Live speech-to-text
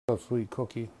So sweet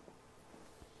cookie.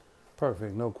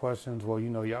 Perfect. No questions. Well,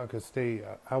 y'all could stay.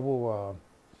 I will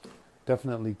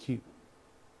definitely keep.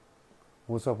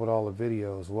 What's up with all the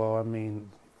videos? Well, I mean,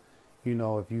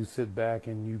 if you sit back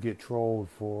and you get trolled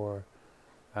for,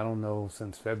 I don't know,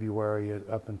 since February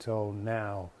up until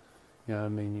now, what I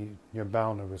mean? You're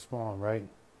bound to respond, right? You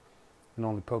can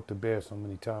only poke the bear so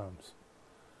many times.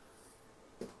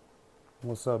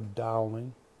 What's up,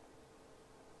 darling?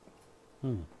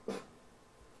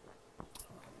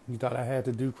 You thought I had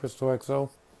to do Crystal XO?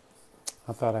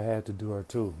 I thought I had to do her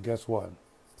too. Guess what?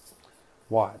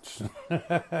 Watch. You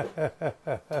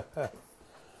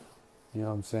know what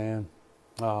I'm saying?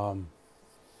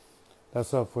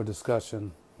 That's up for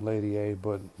discussion, Lady A.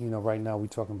 But, right now we're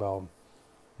talking about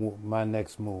my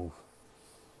next move.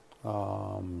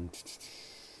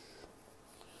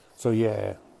 So,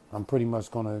 yeah, I'm pretty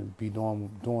much going to be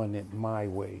doing it my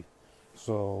way.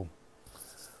 So,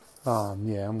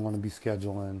 yeah, I'm going to be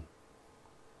scheduling.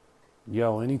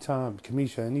 Yo, anytime,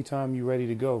 Kamisha, anytime you ready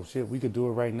to go. Shit, we could do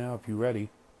it right now if you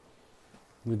ready.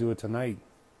 We could do it tonight.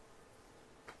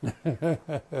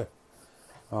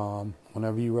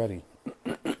 Whenever you ready.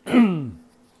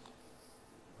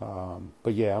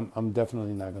 But yeah, I'm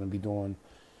definitely not going to be doing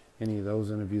any of those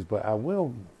interviews. But I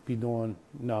will be doing,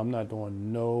 no, I'm not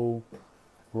doing no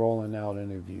rolling out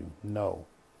interview. No.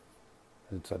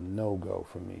 It's a no-go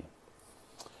for me.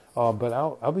 But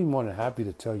I'll be more than happy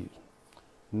to tell you.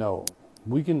 No,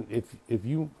 we can, if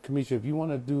you, Kamisha, if you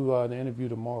want to do the interview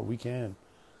tomorrow, we can.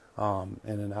 And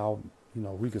then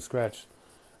we could scratch.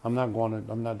 I'm not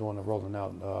doing a rolling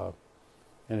out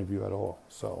interview at all.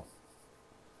 So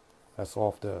that's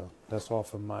off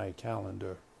of my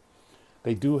calendar.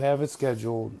 They do have it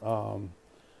scheduled.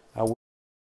 I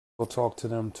will talk to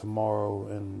them tomorrow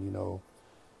and,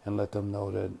 and let them know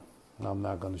that I'm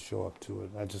not going to show up to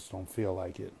it. I just don't feel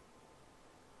like it.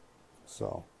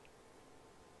 So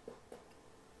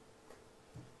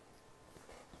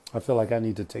I feel like I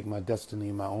need to take my destiny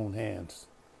in my own hands.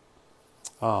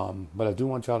 But I do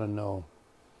want y'all to know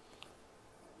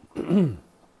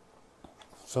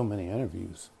so many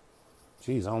interviews.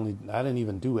 Jeez, I didn't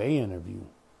even do a interview.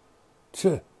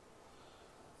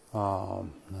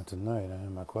 Not tonight. I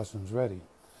have my questions ready.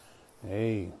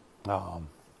 Hey,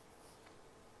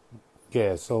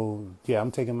 yeah. So yeah,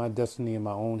 I'm taking my destiny in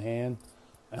my own hands,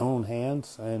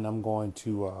 and I'm going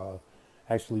to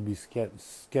actually be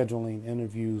scheduling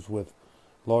interviews with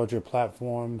larger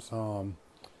platforms. I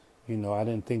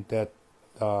didn't think that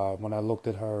when I looked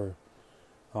at her,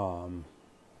 thing,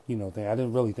 I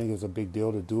didn't really think it was a big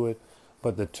deal to do it.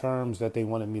 But the terms that they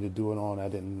wanted me to do it on, I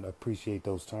didn't appreciate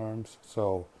those terms.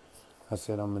 So I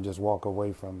said I'm going to just walk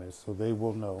away from it. So they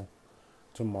will know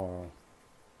tomorrow.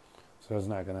 So it's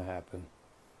not going to happen.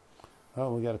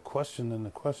 Oh, we got a question in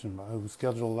the question box. We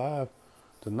scheduled live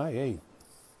tonight. Hey,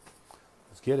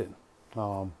 let's get it.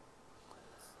 No,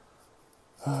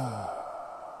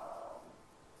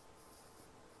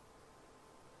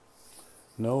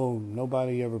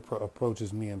 nobody ever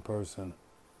approaches me in person.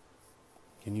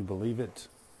 Can you believe it?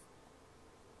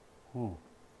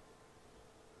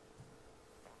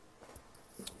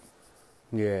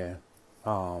 Yeah.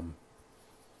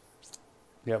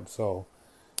 Yep. So,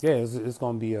 yeah, it's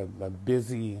going to be a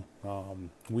busy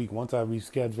week. Once I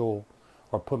reschedule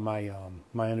or put my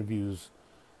my interviews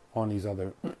on these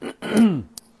other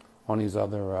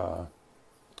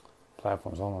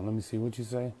platforms. Hold on, let me see what you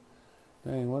say.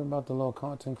 Dang, what about the little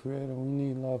content creator? We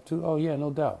need love too. Oh yeah,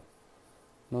 no doubt.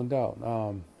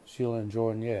 Sheila and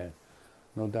Jordan, yeah,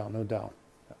 no doubt.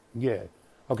 Yeah,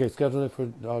 okay. Schedule it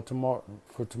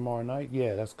for tomorrow night.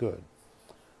 Yeah, that's good.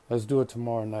 Let's do it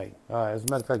tomorrow night. As a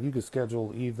matter of fact, you could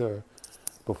schedule either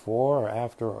before or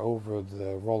after or over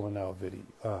the rolling out video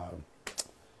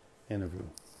interview.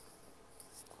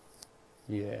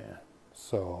 Yeah.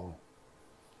 So,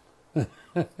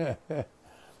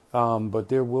 but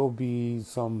there will be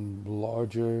some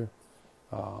larger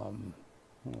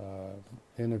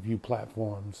interview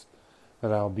platforms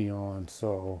that I'll be on.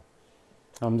 So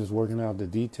I'm just working out the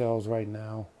details right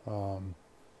now.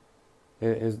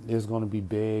 It's going to be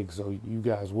big, so you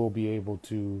guys will be able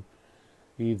to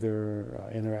either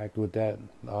interact with that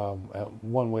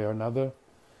one way or another,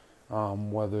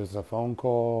 whether it's a phone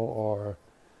call or,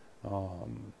 I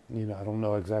don't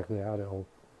know exactly how they'll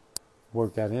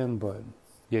work that in, but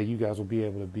yeah, you guys will be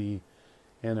able to be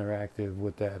interactive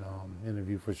with that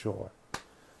interview for sure.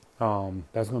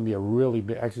 That's going to be a really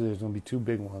big, actually there's going to be two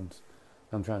big ones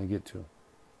I'm trying to get to.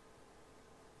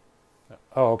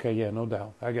 Oh, okay, yeah, no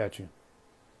doubt. I got you.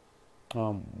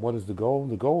 What is the goal?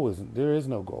 The goal there is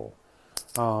no goal.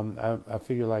 I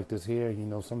figure like this here,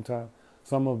 sometimes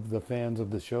some of the fans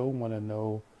of the show want to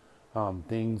know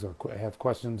things or have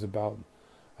questions about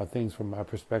things from my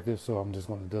perspective. So I'm just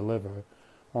going to deliver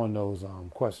on those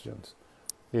questions.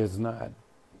 It's not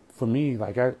for me.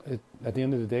 Like at the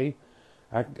end of the day,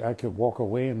 I could walk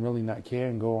away and really not care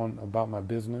and go on about my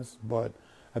business. But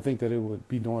I think that it would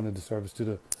be doing a disservice to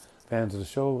the fans of the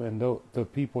show and the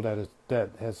people that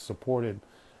has supported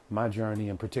my journey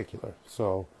in particular.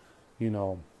 So,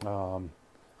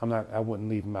 I wouldn't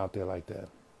leave them out there like that.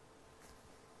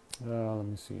 Let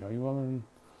me see. Are you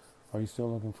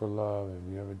still looking for love? Have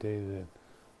you ever dated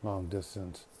long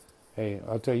distance? Hey,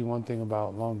 I'll tell you one thing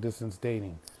about long distance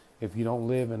dating. If you don't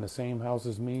live in the same house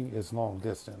as me, it's long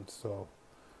distance. So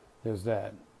there's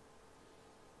that.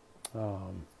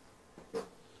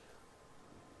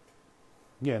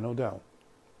 Yeah, no doubt.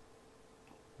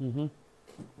 hmm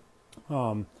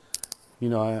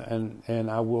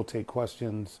and I will take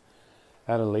questions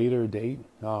at a later date.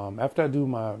 After I do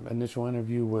my initial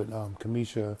interview with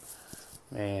Kamisha,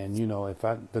 and if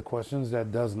the questions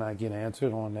that does not get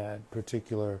answered on that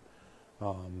particular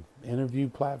interview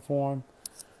platform,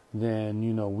 then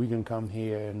we can come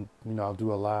here and I'll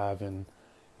do a live and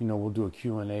we'll do a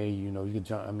Q&A. You can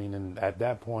jump. I mean, and at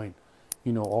that point,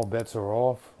 all bets are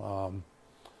off.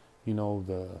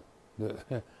 The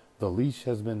the leash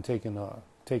has been taken off.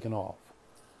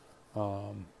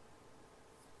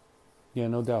 Yeah,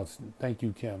 no doubts. Thank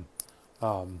you, Kim.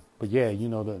 But yeah,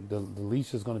 the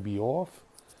leash is going to be off.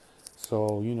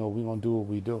 So, we're going to do what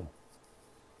we do.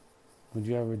 Would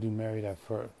you ever do Married at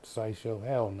First Sight show?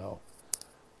 Hell no.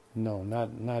 No,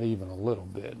 not even a little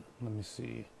bit. Let me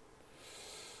see.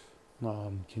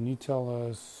 Can you tell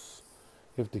us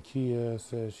if the Kia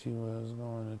says she was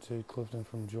going to take Clifton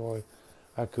from Joy?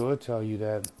 I could tell you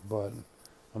that, but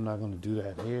I'm not going to do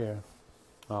that here.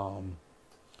 I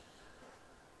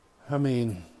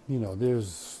mean,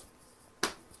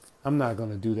 I'm not going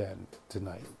to do that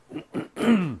tonight.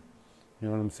 You know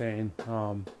what I'm saying?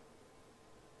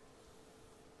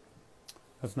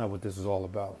 That's not what this is all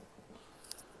about.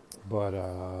 But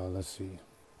let's see.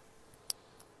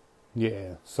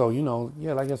 Yeah. So,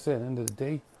 like I said, at the end of the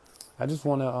day, I just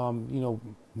want to,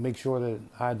 make sure that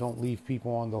I don't leave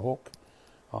people on the hook.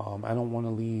 I don't want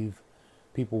to leave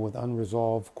people with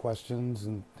unresolved questions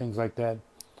and things like that.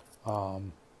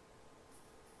 Hold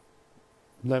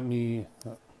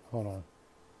on.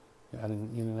 You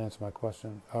didn't answer my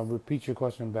question. Repeat your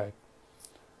question back.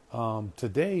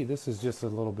 Today, this is just a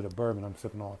little bit of bourbon I'm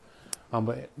sipping on.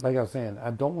 But like I was saying,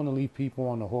 I don't want to leave people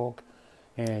on the hook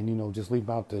and, just leave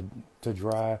them out to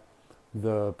dry.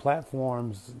 The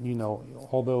platforms,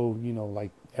 although,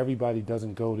 like everybody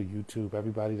doesn't go to YouTube,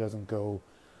 everybody doesn't go,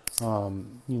 get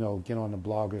on the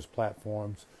bloggers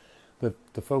platforms.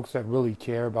 The folks that really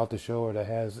care about the show or that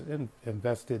has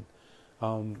invested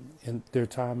in their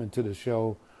time into the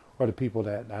show are the people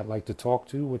that I'd like to talk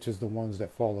to, which is the ones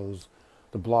that follows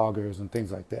the bloggers and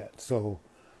things like that. So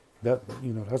that,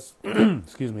 that's,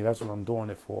 excuse me, that's what I'm doing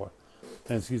it for.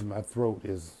 And excuse me, my throat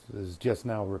is just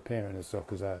now repairing itself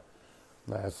because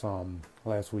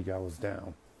last week I was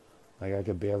down. Like I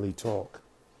could barely talk.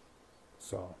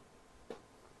 So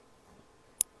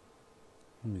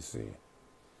let me see.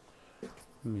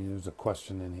 There's a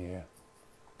question in here.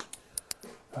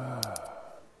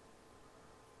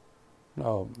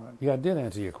 Oh, yeah, I did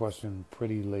answer your question,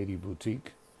 Pretty Lady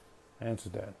Boutique. I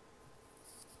answered that.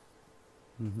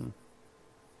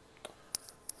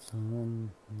 So,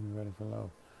 you ready for love?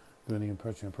 Do any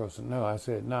impression in person? No, I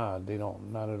said, nah, they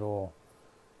don't. Not at all.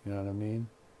 You know what I mean?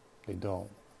 They don't.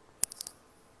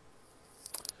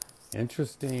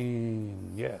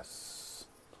 Interesting. Yes.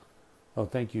 Oh,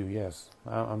 thank you. Yes.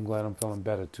 I'm glad I'm feeling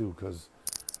better, too, because,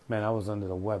 man, I was under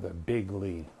the weather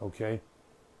bigly, okay?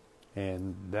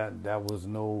 And that was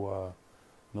no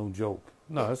joke.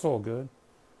 No, it's all good.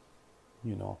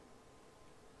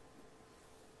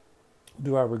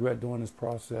 Do I regret doing this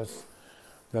process?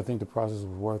 Do I think the process was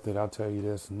worth it? I'll tell you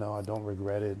this. No, I don't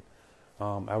regret it.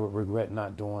 I would regret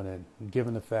not doing it,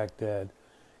 given the fact that,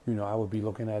 I would be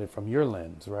looking at it from your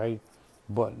lens, right?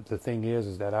 But the thing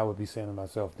is that I would be saying to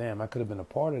myself, damn, I could have been a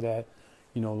part of that,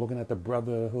 looking at the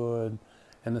brotherhood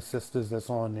and the sisters that's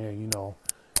on there,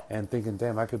 and thinking,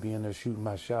 damn, I could be in there shooting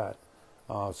my shot.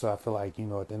 So I feel like,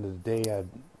 at the end of the day,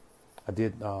 I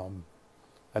did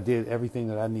everything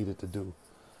that I needed to do.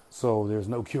 So there's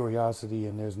no curiosity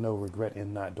and there's no regret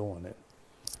in not doing it.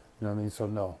 You know what I mean? So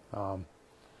no.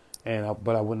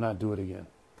 But I would not do it again.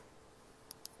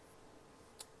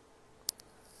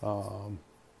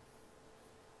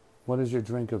 What is your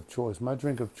drink of choice? My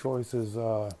drink of choice is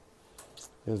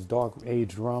dark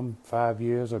aged rum, 5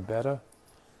 years or better.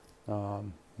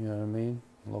 You know what I mean?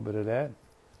 a little bit of that.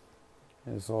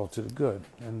 And it's all to the good.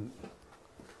 And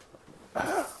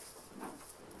I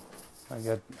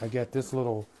got this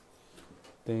little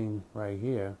thing right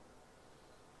here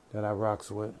that I rocks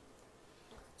with.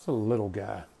 It's a little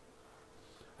guy.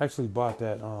 I actually bought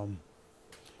that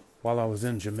while I was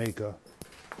in Jamaica.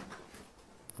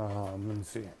 Let me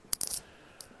see.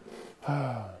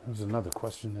 There's another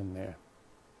question in there.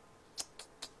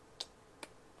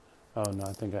 Oh no,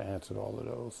 I think I answered all of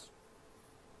those.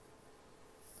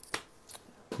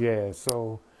 Yeah,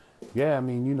 so yeah, I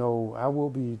mean, I will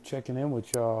be checking in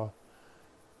with y'all,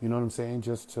 you know what I'm saying,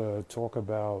 just to talk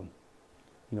about,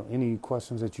 any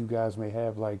questions that you guys may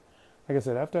have. Like I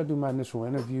said, after I do my initial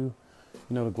interview,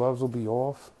 the gloves will be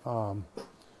off. You know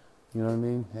what I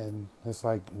mean? And it's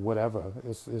like whatever.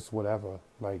 It's whatever.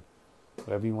 Like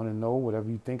whatever you want to know, whatever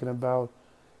you're thinking about, you know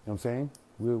what I'm saying?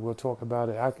 We'll talk about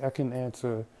it. I can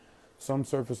answer some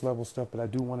surface level stuff, but I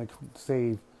do want to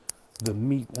save the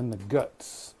meat and the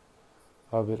guts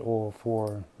of it all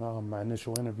for my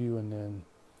initial interview, and then